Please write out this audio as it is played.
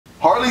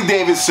Harley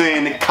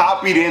Davidson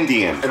copied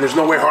Indian. And there's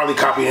no way Harley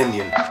copied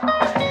Indian.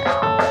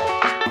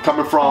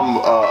 Coming from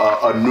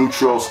a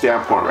neutral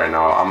standpoint right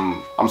now,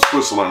 I'm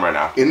Switzerland right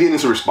now. Indian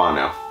needs to respond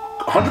now.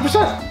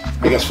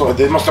 100%. I guess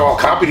they must have all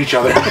copied each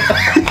other.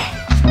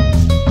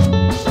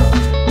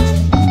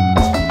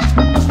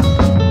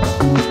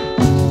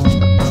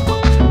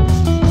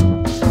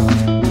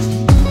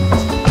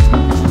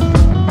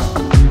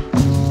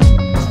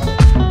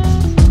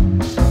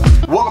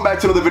 Welcome back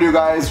to another video,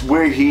 guys.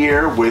 We're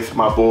here with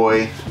my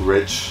boy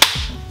Rich,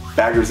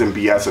 Baggers and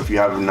BS. If you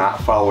have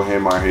not followed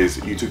him on his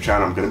YouTube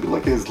channel, I'm gonna be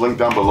linking his link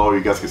down below.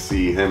 You guys can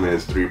see him and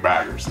his 3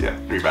 baggers. Yeah,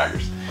 3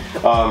 baggers.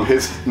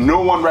 His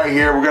new one right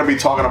here, we're gonna be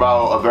talking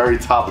about a very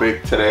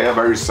topic today, a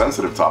very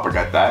sensitive topic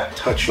at that.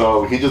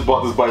 So he just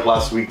bought this bike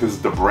last week. This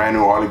is the brand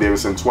new Harley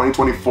Davidson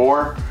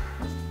 2024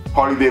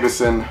 Harley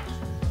Davidson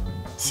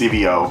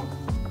CVO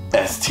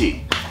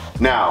ST.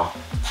 Now,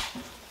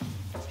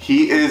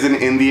 he is an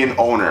Indian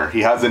owner. He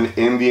has an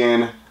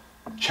Indian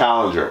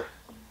Challenger,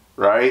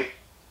 right?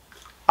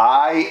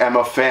 I am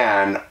a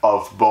fan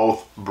of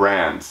both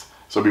brands.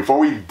 So before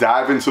we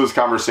dive into this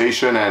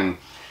conversation, and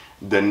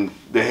then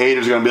the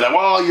haters are gonna be like,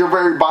 well, you're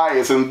very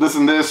biased and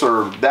this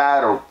or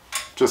that, or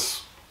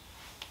just,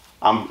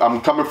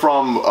 I'm coming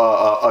from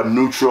a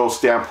neutral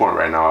standpoint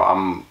right now.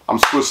 I'm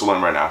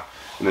Switzerland right now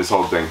in this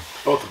whole thing.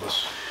 Both of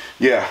us.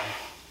 Yeah,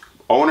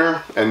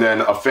 owner and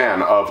then a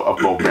fan of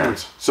both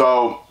brands.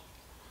 So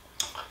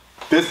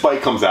this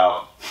bike comes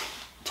out,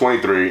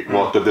 23,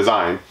 well, the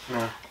design,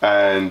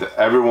 and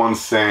everyone's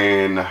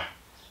saying,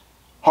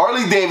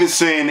 Harley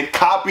Davidson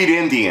copied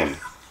Indian.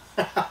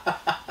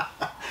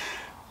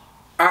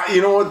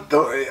 You know what,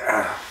 though?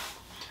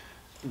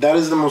 That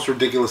is the most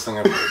ridiculous thing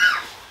I've heard.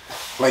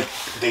 Like,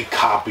 they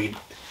copied.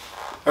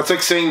 That's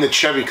like saying that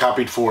Chevy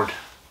copied Ford.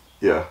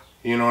 Yeah.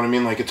 You know what I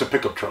mean? Like, it's a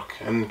pickup truck.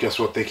 And guess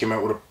what? They came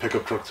out with a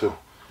pickup truck, too.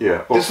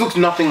 Yeah. Well, this looks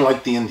nothing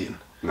like the Indian.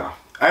 No.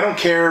 I don't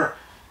care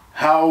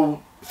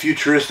how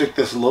futuristic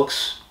this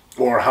looks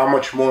or how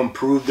much more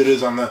improved it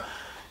is on the,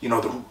 you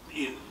know,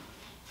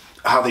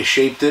 how they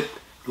shaped it.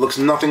 It looks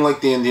nothing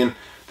like the Indian.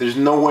 There's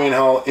no way in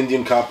hell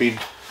Indian copied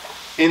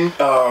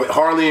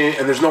Harley,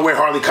 and there's no way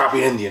Harley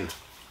copied Indian.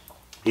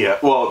 Yeah,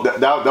 well, that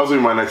was gonna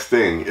be my next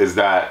thing, is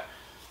that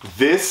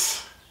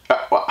this,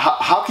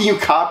 how can you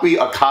copy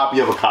a copy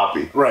of a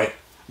copy? Right.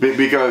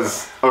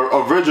 Because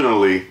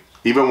originally,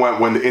 even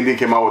when the Indian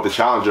came out with the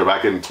Challenger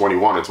back in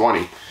 21 or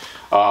 20,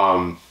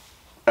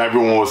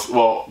 everyone was,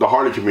 well, the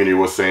Harley community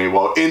was saying,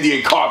 well,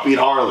 Indian copied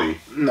Harley.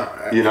 No.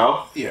 You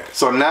know? Yeah.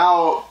 So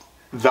now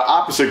the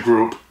opposite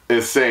group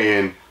is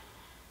saying,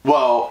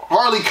 well,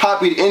 Harley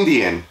copied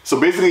Indian. So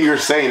basically you're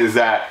saying is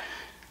that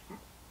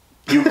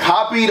you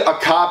copied a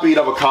copied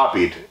of a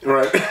copied.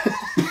 Right.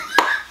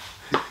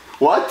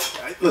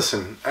 What?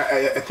 Listen,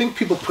 I think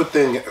people put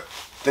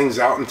things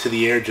out into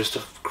the air just to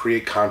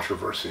create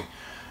controversy.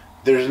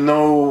 There's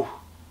no...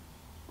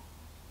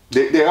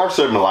 There are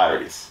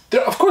similarities.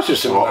 Of course there's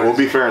similarities. We'll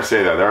be fair and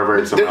say that. There are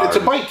very similarities.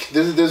 It's a bike.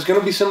 There's going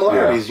to be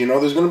similarities. Yeah. You know,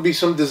 there's going to be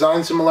some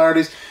design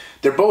similarities.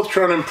 They're both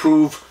trying to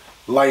improve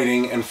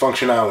lighting and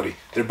functionality.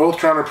 They're both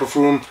trying to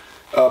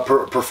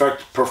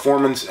perfect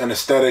performance and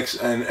aesthetics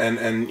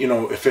and you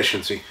know,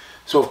 efficiency.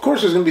 So of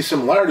course there's going to be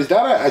similarities.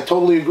 That I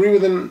totally agree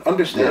with and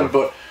understand. Yeah.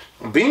 But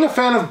being a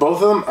fan of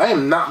both of them, I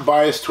am not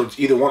biased towards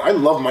either one. I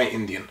love my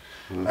Indian.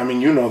 I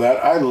mean, you know that.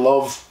 I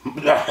love,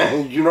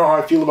 you know how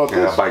I feel about this.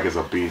 Yeah, that bike is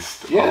a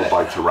beast. Yeah. A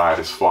bike to ride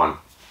is fun.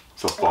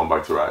 It's a fun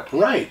bike to ride.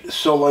 Right.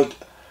 So, like,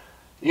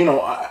 you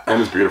know.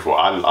 And it's beautiful.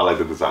 I like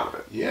the design of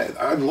it. Yeah,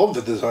 I love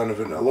the design of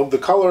it. I love the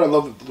color. I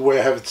love the way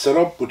I have it set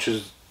up, which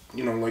is,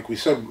 you know, like we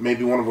said,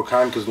 maybe one of a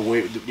kind because the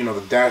way, you know,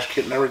 the dash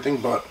kit and everything,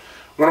 but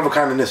one of a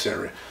kind in this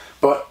area.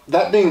 But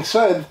that being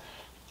said,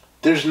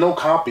 there's no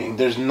copying.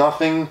 There's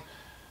nothing,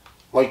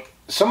 like,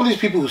 some of these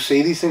people who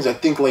say these things, I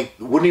think, like,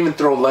 wouldn't even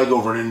throw a leg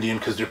over an Indian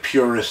because they're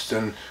purists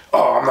and,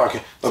 oh, I'm not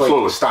gonna.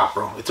 Absolutely. Like, stop,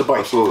 bro. It's a bike.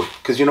 Absolutely.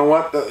 Because you know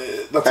what?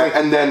 That's like.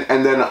 And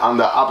then on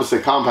the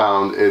opposite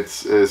compound,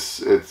 it's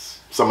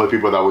some of the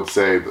people that would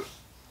say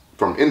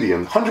from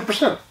Indian.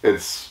 100%.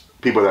 It's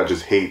people that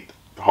just hate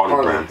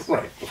Harley brands.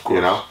 Right, of course.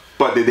 You know?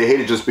 But they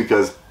hate it just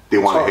because they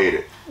want to hate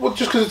it. Well,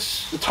 just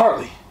because it's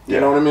Harley. You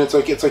know what I mean? It's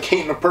like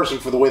hating a person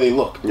for the way they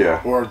look.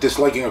 Yeah. Or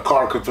disliking a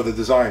car for the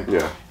design.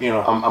 Yeah. You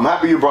know. I'm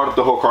happy you brought up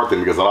the whole car thing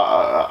because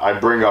I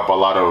bring up a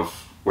lot of,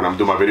 when I'm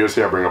doing my videos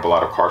here, I bring up a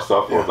lot of car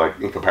stuff, or like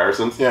in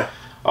comparisons. Yeah.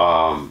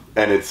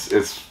 And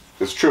it's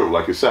true,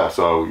 like you said.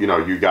 So, you know,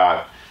 you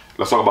got,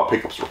 let's talk about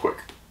pickups real quick.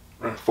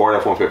 Right. Ford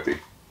F-150.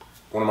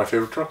 One of my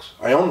favorite trucks.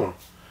 I own one.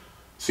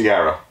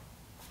 Sierra.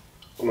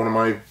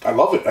 I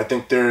love it. I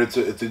think it's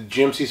a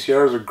GMC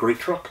Sierra is a great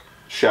truck.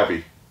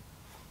 Chevy.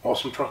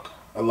 Awesome truck.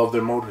 I love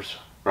their motors.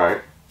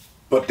 Right.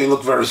 But they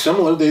look very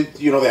similar. They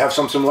have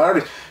some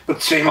similarities.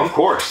 But same. Of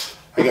course.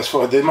 I guess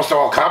they must have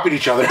all copied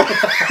each other.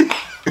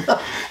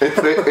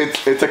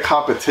 It's a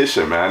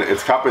competition, man.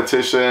 It's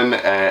competition,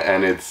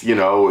 and it's, you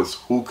know, it's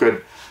who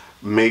could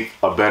make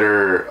a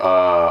better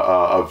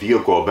a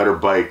vehicle, a better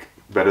bike,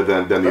 better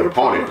than the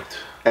opponent. Product.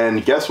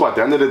 And guess what? At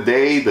the end of the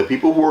day, the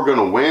people who are going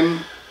to win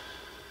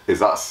is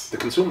is us. The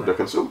consumer. The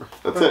consumer.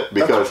 That's right. it.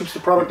 Because that's what keeps the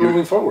product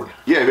moving forward.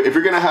 Yeah, if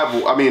you're going to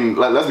have, I mean,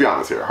 let's be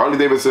honest here. Harley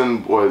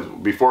Davidson was,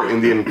 before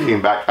Indian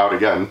came back out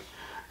again,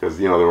 because,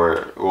 you know, they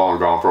were long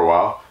gone for a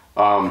while,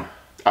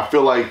 I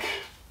feel like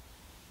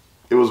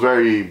it was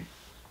very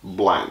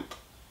bland.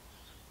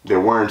 They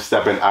weren't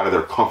stepping out of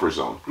their comfort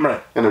zone.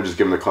 Right. And they're just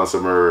giving the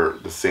customer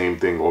the same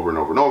thing over and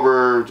over and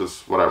over,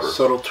 just whatever.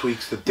 Subtle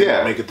tweaks that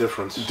didn't make a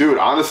difference. Dude,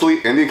 honestly,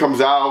 Indian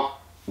comes out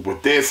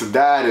with this and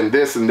that and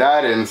this and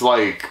that, and it's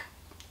like,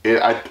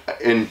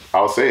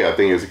 I'll say, I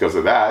think it's because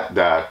of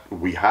that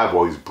we have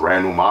all these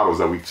brand new models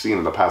that we've seen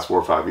in the past 4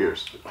 or 5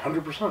 years.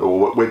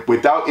 100%.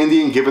 Without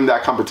Indian given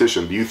that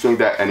competition, do you think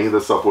that any of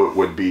this stuff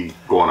would be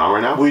going on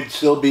right now? We'd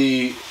still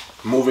be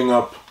moving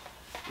up,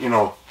 you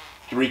know,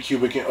 2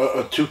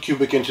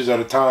 cubic inches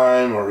at a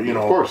time, or, you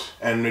know, of course.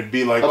 And it'd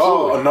be like,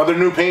 oh, another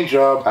new paint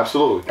job.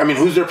 Absolutely. I mean,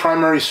 who's their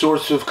primary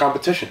source of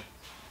competition?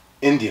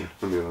 Indian.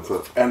 That's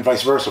it. And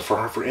vice versa.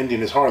 For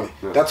Indian is Harley.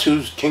 Yeah. That's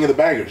who's king of the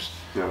baggers.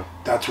 Yeah.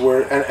 That's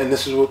where, and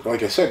this is what,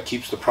 like I said,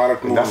 keeps the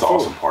product moving forward.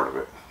 That's the awesome part of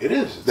it. It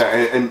is.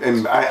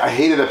 And I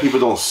hated that people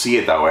don't see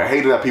it that way. I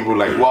hated that people are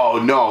like,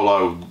 well,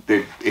 no,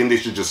 Indian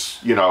should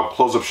just, you know,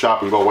 close up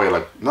shop and go away.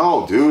 Like,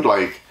 no, dude,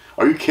 like,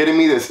 are you kidding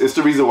me? It's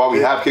the reason why we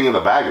have King of the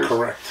Baggers.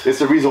 Correct. It's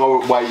the reason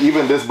why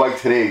even this bike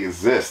today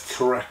exists.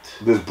 Correct.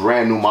 This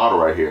brand new model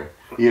right here.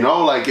 You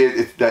know, like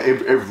it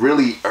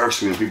really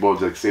irks me when people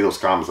like say those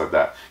comments like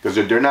that, because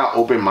they're not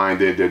open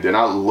minded. They're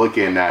not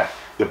looking at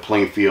the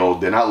playing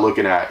field. They're not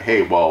looking at,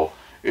 hey, well,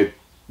 the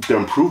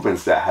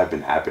improvements that have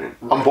been happening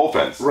on both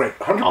ends. Right,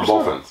 100%. On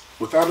both ends,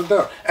 without a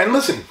doubt. And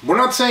listen, we're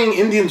not saying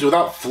Indians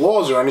without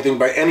flaws or anything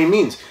by any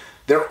means.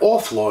 They're all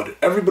flawed.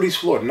 Everybody's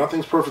flawed.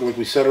 Nothing's perfect, like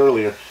we said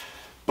earlier.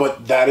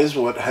 But that is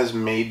what has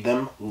made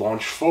them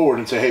launch forward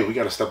and say, hey, we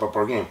got to step up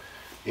our game.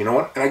 You know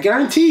what? And I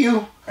guarantee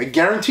you,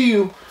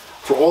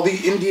 for all the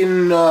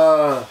Indian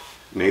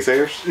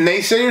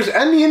naysayers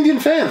and the Indian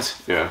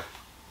fans. Yeah.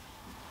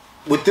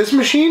 With this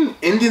machine,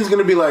 Indian's going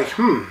to be like,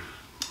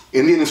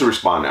 Indian needs to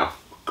respond now.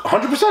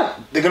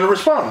 100%. They're going to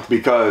respond.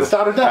 Because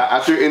without a doubt.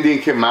 After Indian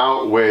came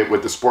out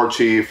with the Sport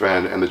Chief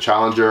and the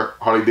Challenger,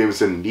 Harley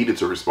Davidson needed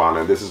to respond,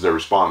 and this is their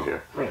response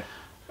here. Right.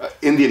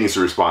 Indian needs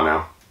to respond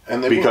now.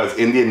 Because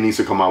Indian needs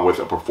to come out with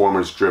a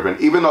performance-driven,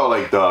 even though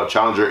like the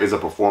Challenger is a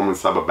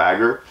performance type of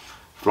bagger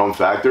from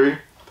factory.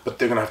 But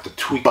they're gonna have to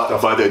tweak. But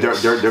they're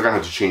gonna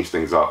have to change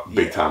things up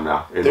big time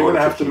now. They're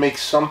gonna have to make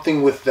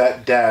something with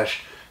that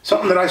dash,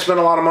 something that I spent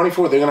a lot of money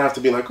for. They're gonna have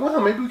to be like,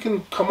 well, maybe we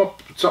can come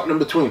up with something in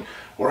between,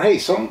 or hey,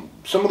 some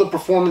of the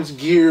performance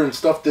gear and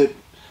stuff that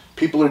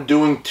people are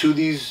doing to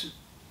these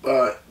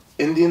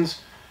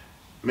Indians.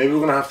 Maybe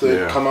we're gonna have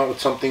to come out with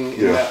something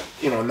in that,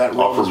 in that realm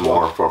offer as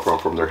well. more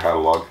from their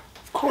catalog.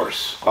 Of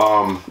course.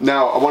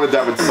 Now I want to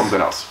dive into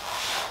something else,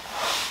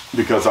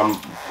 because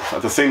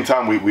at the same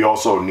time we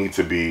also need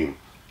to be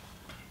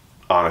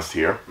honest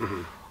here,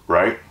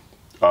 right?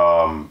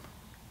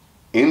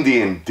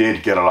 Indian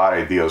did get a lot of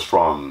ideas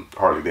from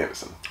Harley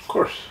Davidson. Of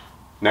course.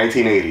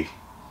 1980.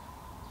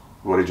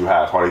 What did you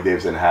have? Harley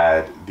Davidson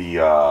had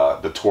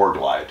the Tour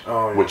Glide,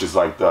 which is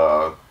like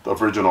the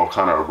original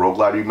kind of road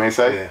glide, you may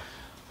say. Yeah.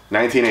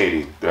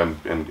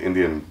 1980, and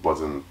Indian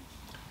wasn't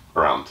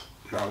around.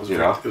 No,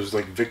 it was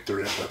like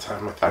Victory at that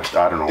time. I think.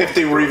 I don't know if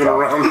they were even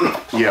around.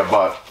 Yeah,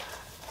 but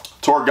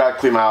Tour Glide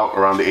came out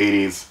around the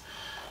 80s.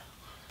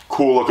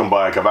 Cool looking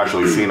bike. I've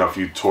actually seen a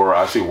few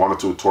I've seen 1 or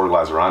 2 Tour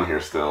Glides around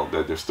here still.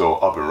 That they're still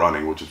up and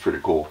running, which is pretty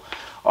cool.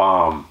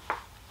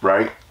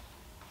 Right?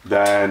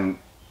 Then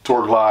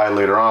Tour Glide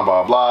later on,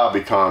 blah, blah,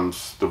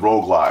 becomes the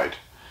Road Glide.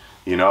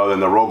 You know,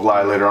 then the Road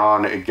Glide later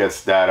on, it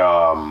gets that,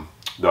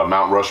 the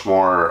Mount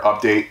Rushmore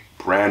update,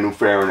 brand new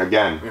fairing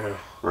again. Yeah.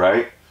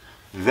 Right?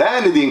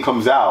 Then Indian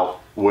comes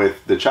out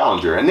with the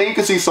Challenger. And then you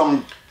can see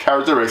some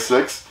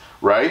characteristics,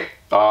 right?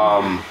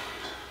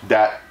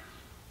 That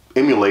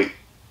emulate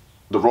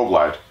the Road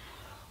Glide.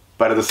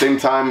 But at the same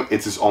time,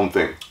 it's its own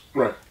thing.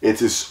 Right.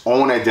 It's its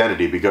own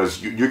identity,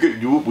 because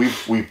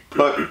we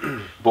put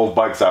both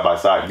bikes side by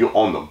side. You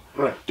own them.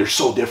 Right. They're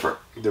so different.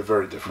 They're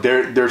very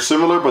different. They're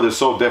similar, but they're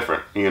so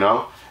different, you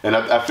know? And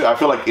I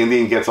feel like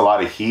Indian gets a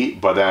lot of heat,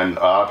 but then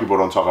a lot of people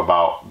don't talk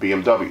about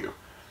BMW.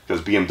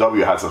 Because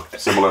BMW has a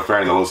similar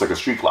fairing that looks like a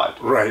street glide.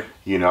 Right.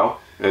 You know?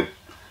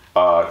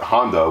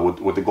 Honda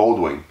with the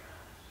Goldwing.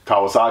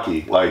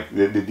 Kawasaki. Like,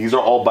 these are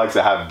all bikes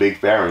that have big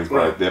fairings,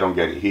 but they don't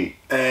get any heat.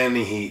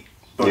 Any heat.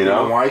 But you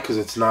know why? Because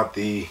it's not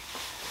the...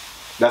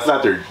 That's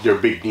not their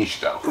big niche,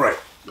 though. Right.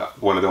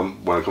 One of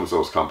them, when it comes to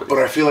those companies. But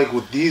I feel like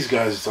with these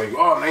guys, it's like,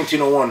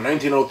 1901,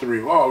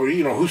 1903.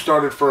 Oh, who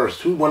started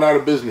first? Who went out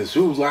of business?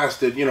 Who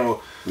lasted? Yeah.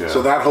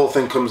 So that whole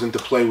thing comes into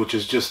play, which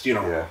is just,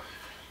 Yeah.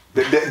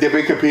 They've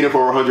been competing for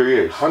over 100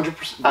 years.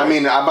 100%. I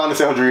mean, I'm about to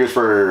say 100 years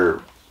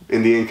for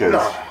Indian,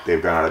 because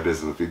they've gone out of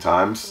business a few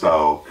times,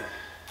 so...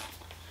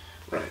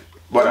 Right.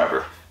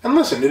 Whatever. And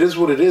listen, it is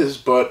what it is,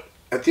 but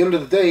at the end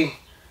of the day,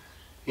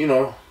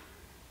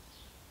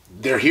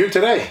 they're here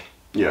today.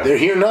 Yeah. They're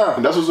here now.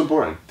 And that's what's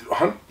important.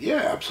 Yeah,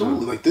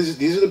 absolutely. Like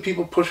these are the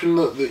people pushing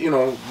the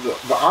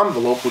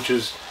envelope, which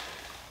is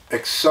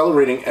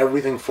accelerating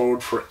everything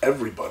forward for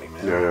everybody,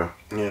 man. Yeah.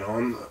 You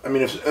know, I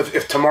mean,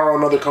 if tomorrow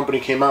another company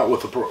came out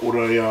with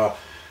a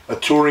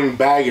touring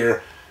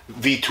bagger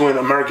V-twin,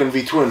 American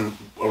V-twin,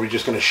 are we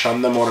just going to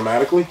shun them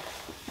automatically?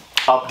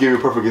 I'll give you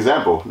a perfect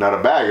example. Not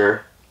a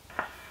bagger,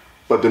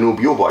 but the new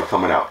Buell bike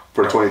coming out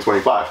for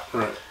 2025,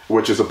 right?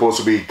 Which is supposed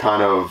to be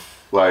kind of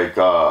like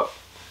a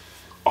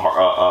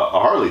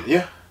Harley.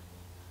 Yeah.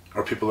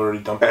 Are people already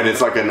dumping? And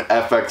it's like an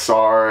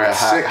FXR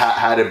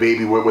had a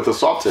baby with a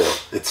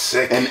softail. It's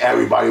sick. And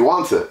everybody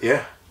wants it.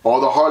 Yeah.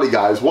 All the Harley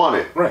guys want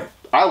it. Right.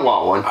 I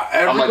want one.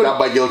 I'm like, that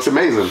bike looks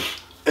amazing.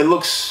 It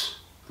looks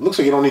like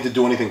you don't need to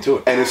do anything to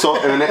it. And it's so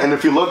and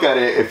if you look at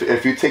it,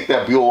 if you take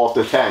that Buell off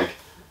the tank,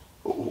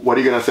 what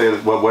are you gonna say?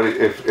 What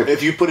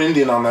if you put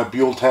Indian on that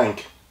Buell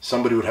tank,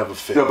 somebody would have a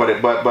fit. No, but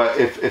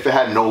if it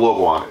had no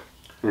logo on it,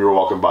 and you were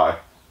walking by,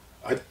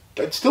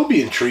 I'd still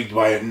be intrigued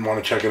by it and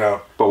want to check it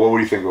out. But what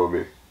would you think it would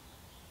be?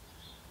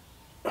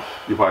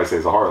 You probably say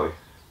it's a Harley.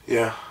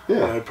 Yeah.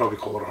 Yeah. I'd probably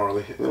call it a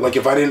Harley. Yeah. Like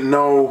if I didn't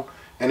know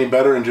any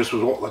better and just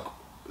was like,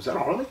 is that a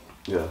Harley?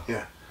 Yeah.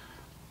 Yeah.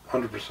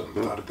 100%.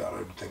 Without a doubt, I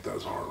would think that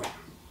was a Harley.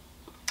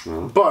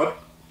 Mm-hmm. But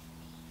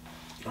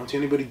I don't see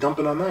anybody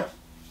dumping on that.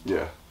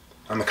 Yeah.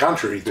 On the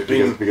contrary,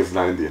 because it's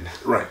not Indian.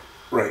 Right.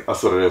 Right.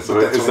 That's what it is. So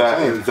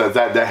it's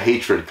that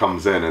hatred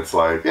comes in. It's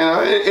like, you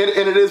know,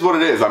 and it is what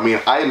it is. I mean,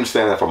 I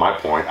understand that from my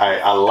point.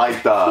 I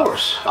like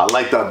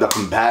the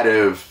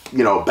combative,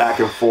 you know, back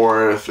and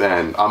forth,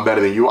 and I'm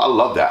better than you. I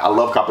love that. I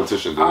love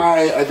competition, dude.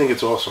 I think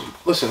it's awesome.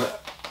 Listen,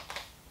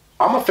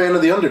 I'm a fan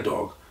of the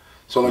underdog.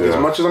 So like, as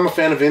much as I'm a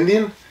fan of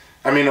Indian,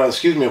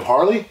 of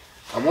Harley,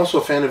 I'm also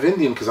a fan of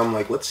Indian because I'm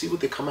like, let's see what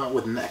they come out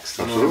with next.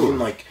 You know what I mean?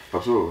 Like,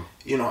 absolutely.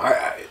 You know,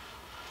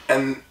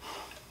 and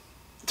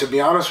to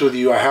be honest with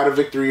you, I had a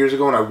victory years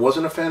ago, and I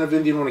wasn't a fan of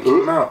Indian when it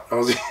came out. I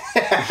was,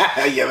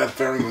 that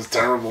fairing was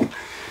terrible.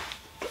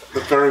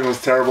 The fairing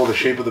was terrible. The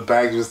shape of the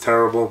bags was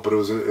terrible, but it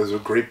was a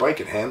great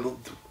bike. It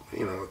handled,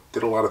 you know, it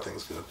did a lot of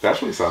things good. They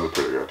actually sounded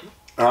pretty good.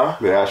 Huh?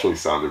 They actually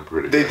sounded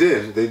pretty good.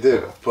 They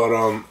did. Yeah.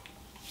 But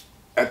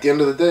at the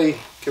end of the day,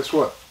 guess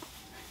what?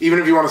 Even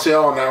if you want to say,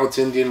 oh, now it's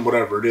Indian,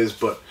 whatever it is,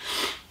 but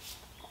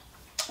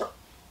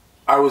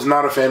I was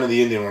not a fan of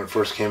the Indian when it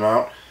first came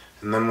out.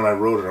 And then when I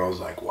rode it, I was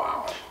like,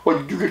 wow.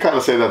 Well, you could kind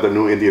of say that the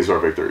new Indians are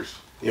victories.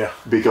 Yeah.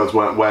 Because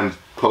when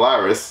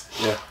Polaris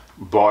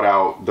bought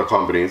out the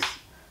companies,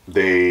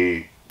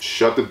 they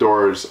shut the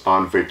doors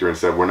on Victory and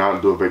said, we're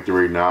not doing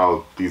Victory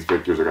now. These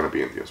Victories are going to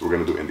be Indians. We're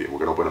going to do Indian.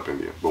 We're going to open up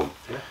Indian. Boom.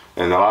 Yeah.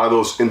 And a lot of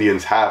those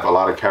Indians have a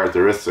lot of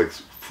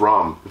characteristics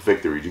from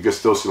Victory. You can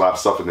still see a lot of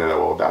stuff in there that,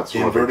 well, that's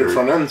from a Victory. Inverted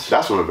front ends.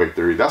 That's from a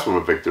Victory. That's from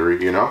a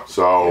Victory, you know?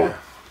 So. Yeah,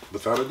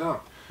 without a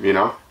doubt. You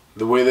know?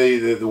 The way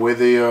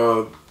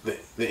the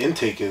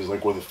intake is,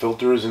 like where the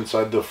filter is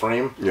inside the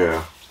frame.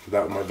 Yeah.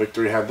 That my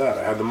Victory had that.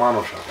 I had the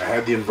monoshock. I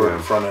had the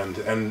inverted front end,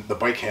 and the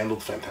bike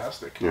handled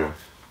fantastic. Yeah.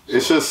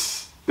 So.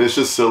 It's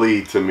just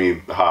silly to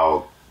me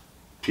how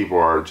people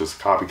are just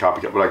copy.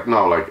 But like,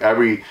 no, like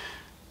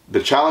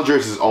the Challenger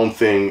is its own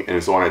thing and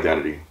its own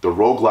identity. The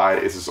Road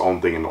Glide is its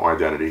own thing and its own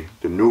identity.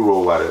 The new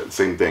Road Glide,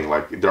 same thing.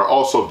 Like, they're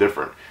all so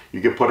different.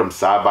 You can put them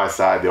side by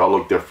side. They all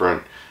look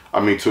different. I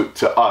mean,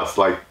 to us,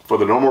 like, for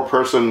the normal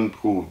person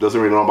who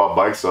doesn't really know about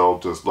bikes, they'll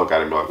just look at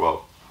it and be like,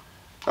 well,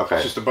 okay.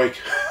 It's just a bike.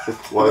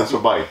 Well, it's a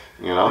bike,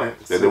 you know? Right.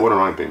 They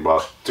wouldn't know anything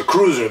about it. It's a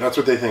cruiser. That's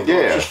what they think. Yeah.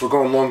 It's just for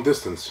going long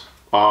distance.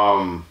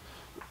 I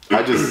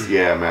just,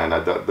 man,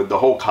 the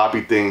whole copy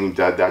thing,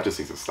 that just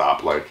needs to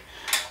stop. Like,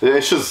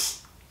 it's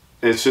just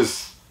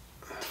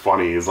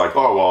funny. It's like,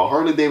 oh, well,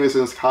 Harley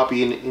Davidson's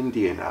copying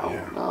India now.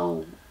 Yeah.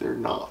 No, they're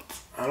not.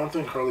 I don't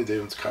think Harley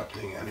Davidson's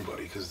copying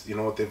anybody because, you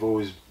know what, they've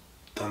always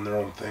done their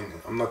own thing.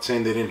 I'm not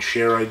saying they didn't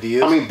share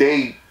ideas. I mean,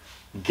 they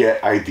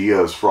get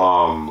ideas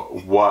from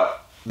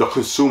what the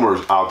consumers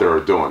out there are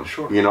doing.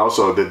 Sure. You know,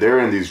 so they're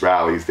in these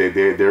rallies,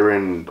 they're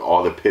in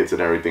all the pits and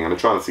everything, and they're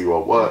trying to see,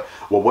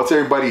 what's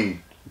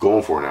everybody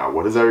going for now?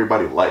 What does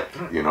everybody like?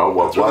 You know,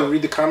 that's why they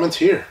read the comments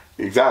here.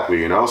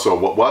 Exactly. You know, so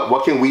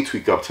what can we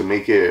tweak up to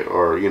make it,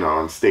 or, you know,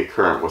 and stay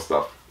current with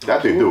stuff that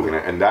Absolutely. They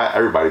do, and that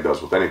everybody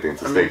does with anything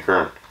to stay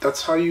current.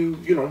 That's how you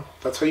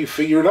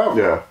figure it out.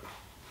 Yeah.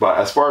 But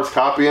as far as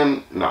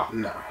copying, no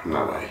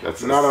way.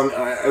 That's not on.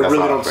 I really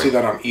don't see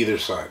that on either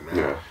side, man.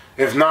 Yeah.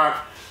 If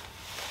not,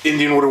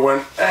 Indian would have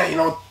went, you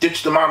know,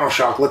 ditch the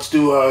monoshock. Let's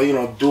do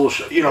dual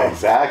shock. You know.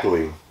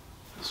 Exactly.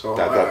 So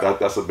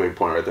that's a big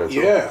point right there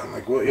too. Yeah,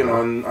 like, well, you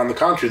know, and on the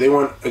contrary, they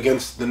went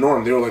against the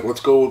norm. They were like, let's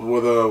go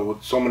with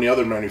what so many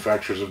other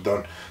manufacturers have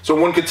done. So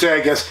one could say,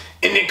 I guess,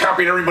 Indian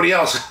copied everybody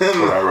else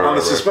on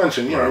the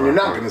suspension. You know, and you're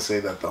not going to say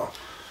that though.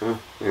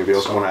 Anybody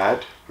else want to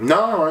add?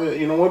 No,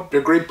 you know what?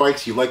 They're great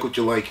bikes. You like what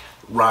you like.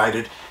 Ride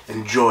it,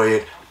 enjoy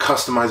it,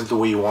 customize it the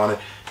way you want it,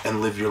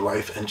 and live your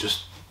life and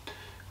just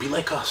be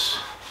like us.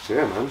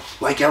 Yeah, man.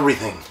 Like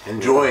everything.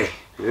 Enjoy.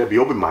 Yeah, be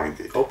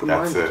open-minded.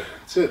 Open-minded.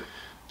 That's it.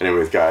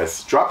 Anyways,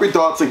 guys, drop your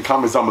thoughts and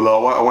comments down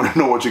below. I want to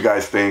know what you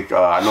guys think.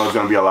 I know there's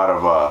going to be a lot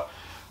of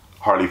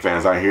Harley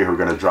fans out here who are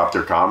going to drop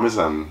their comments,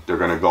 and they're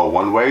going to go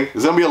one way.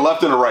 There's going to be a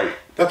left and a right.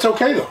 That's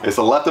okay though. It's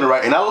a left and a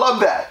right, and I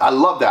love that. I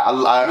love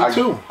that. Me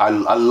too. I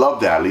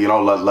love that. You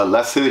know,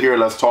 let's sit here,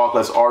 let's talk,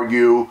 let's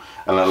argue,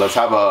 and let's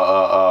have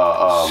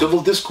a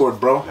civil discord,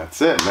 bro.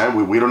 That's it,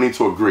 man. We don't need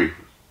to agree,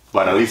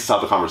 but at least it's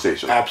have the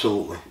conversation.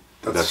 Absolutely.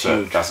 That's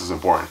huge. It. That's what's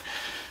important.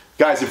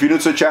 Guys, if you're new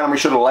to the channel, make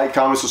sure to like,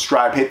 comment,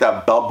 subscribe, hit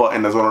that bell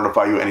button. That's going to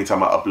notify you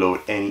anytime I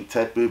upload any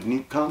type of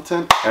new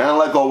content. And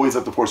like always,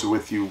 let the force be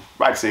with you.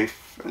 Ride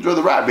safe. Enjoy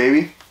the ride,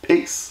 baby.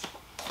 Peace.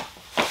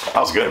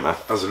 That was good, man.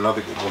 That was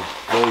another good one.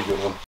 Really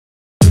good one.